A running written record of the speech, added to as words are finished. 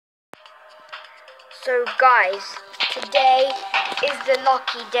So guys, today is the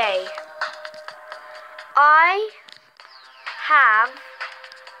lucky day. I have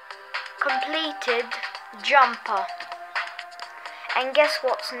completed jumper. And guess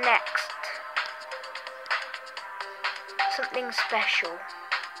what's next? Something special.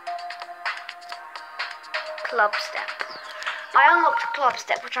 CLUBSTEP. I unlocked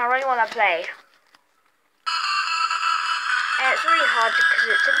CLUBSTEP, which I really want to play. And it's really hard because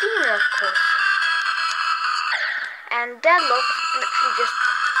it's a demon, of course. And Deadlock literally just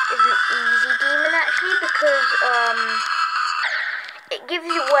is an easy demon actually, because it gives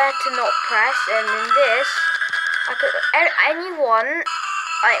you where to not press, and in this, I could anyone,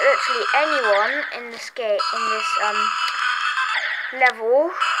 like literally anyone in this game, in this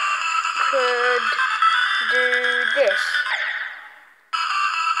level, could do this.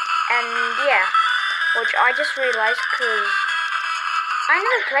 And yeah, which I just realized because I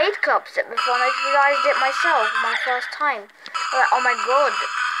never played CLUBSTEP before, and I just realized it myself my first time. Like, oh my god,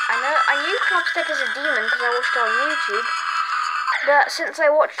 I knew CLUBSTEP is a demon because I watched it on YouTube, but since I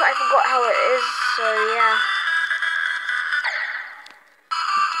watched it I forgot how it is, so yeah.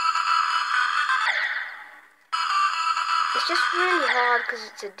 It's just really hard because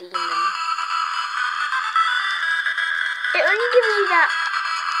it's a demon. It only gives you that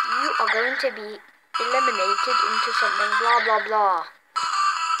you are going to be eliminated into something blah blah blah.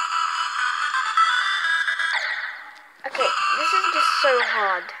 Okay, this is just so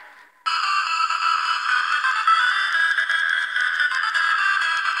hard.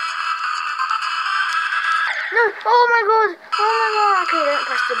 No! Oh my god! Oh my god! Okay, don't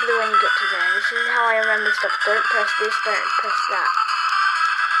press the blue when you get to there. This is how I remember stuff. Don't press this, don't press that.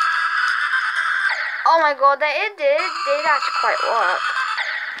 Oh my god, it did actually quite work.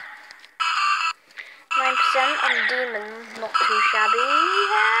 9% on demon, not too shabby.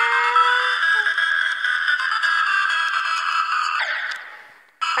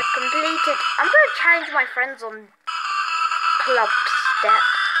 I completed. I'm gonna challenge my friends on CLUBSTEP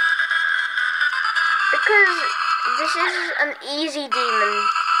because this is an easy demon.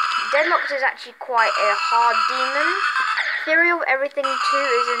 Deadlock is actually quite a hard demon. Theory of Everything 2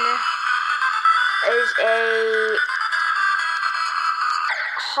 is a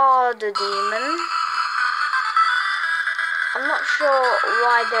harder demon. I'm not sure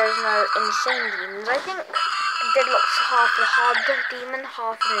why there's no insane demons. I think Deadlock's half a hard demon,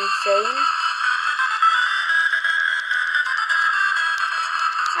 half an insane.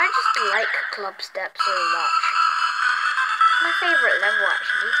 I just like CLUBSTEP so much. It's my favourite level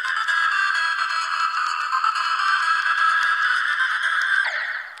actually.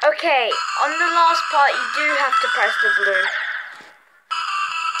 Okay, on the last part you do have to press the blue.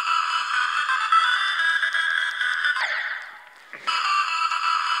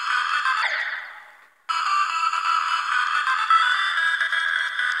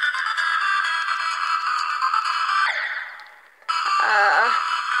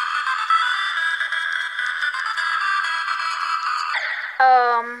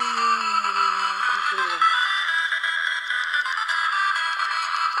 Confusing.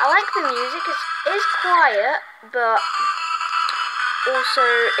 I like the music, it is quiet, but also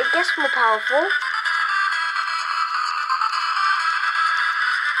it gets more powerful.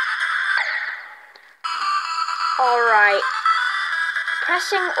 Alright.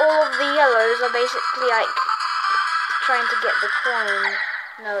 Pressing all of the yellows are basically like trying to get the coin.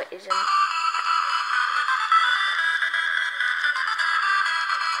 No, it isn't.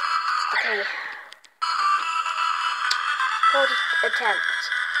 Okay. 40 attempts.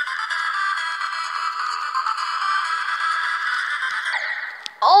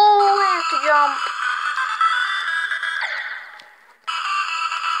 Oh, I have to jump.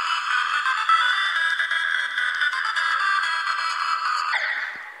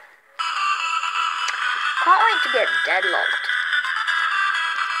 Can't wait to get deadlocked.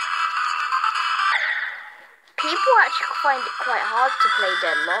 People actually find it quite hard to play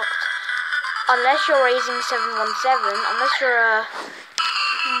deadlocked. Unless you're raising 717, unless you're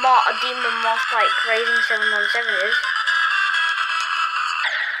a demon master like raising 717 is.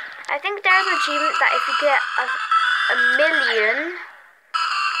 I think there's an achievement that if you get a million,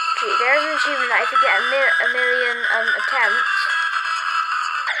 there's an achievement that if you get a million attempts,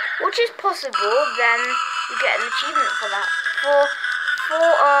 which is possible, then you get an achievement for that, for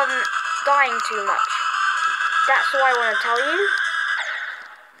dying too much. That's all I want to tell you.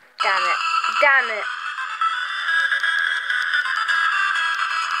 Damn it. Damn it.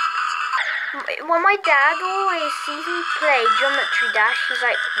 When my dad always sees me play Geometry Dash, he's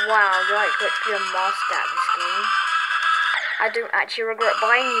like, wow, you're like literally a master at this game. I don't actually regret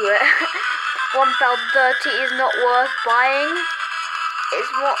buying you it. 1,030 is not worth buying.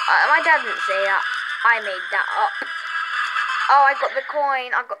 It's more. My dad didn't say that. I made that up. Oh, I got the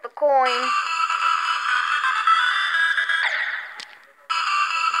coin. I got the coin.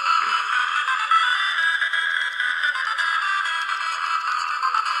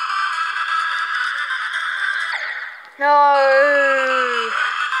 No.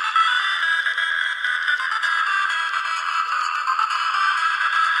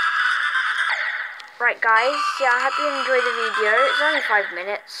 Right guys, yeah, I hope you enjoyed the video. It's only 5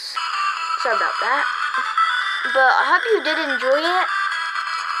 minutes. Sorry about that. But I hope you did enjoy it.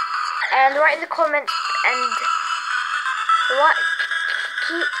 And write in the comments and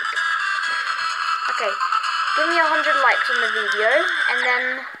okay. Give me 100 likes on the video and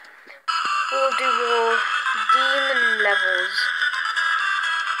then we'll do more demon levels.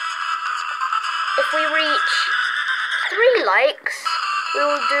 If we reach 3 likes, we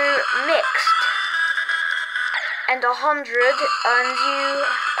will do mixed. And 100 earns you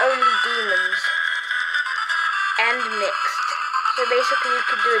only demons. And mixed. So basically you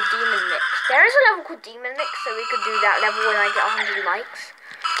could do a demon mix. There is a level called demon mix, so we could do that level when I get 100 likes.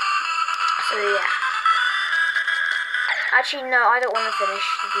 So yeah. Actually no, I don't want to finish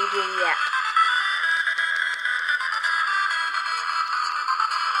the video yet.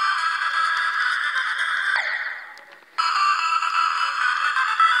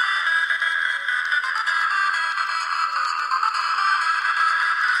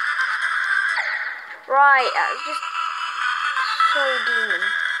 Right, that was just so demon.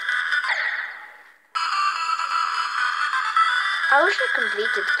 I wish I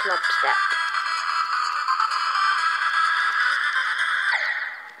completed Club Step.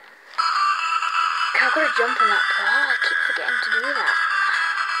 I've got to jump on that pole. I keep forgetting to do that.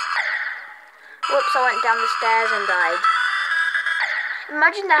 Whoops, I went down the stairs and died.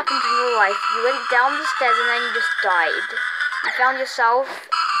 Imagine that happened in real life. You went down the stairs and then you just died. You found yourself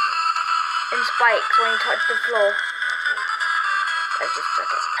in spikes when you touched the floor. That's just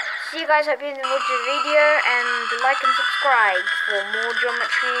okay. See you guys, hope you enjoyed the video and like and subscribe for more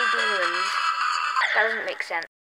geometry demons. That doesn't make sense.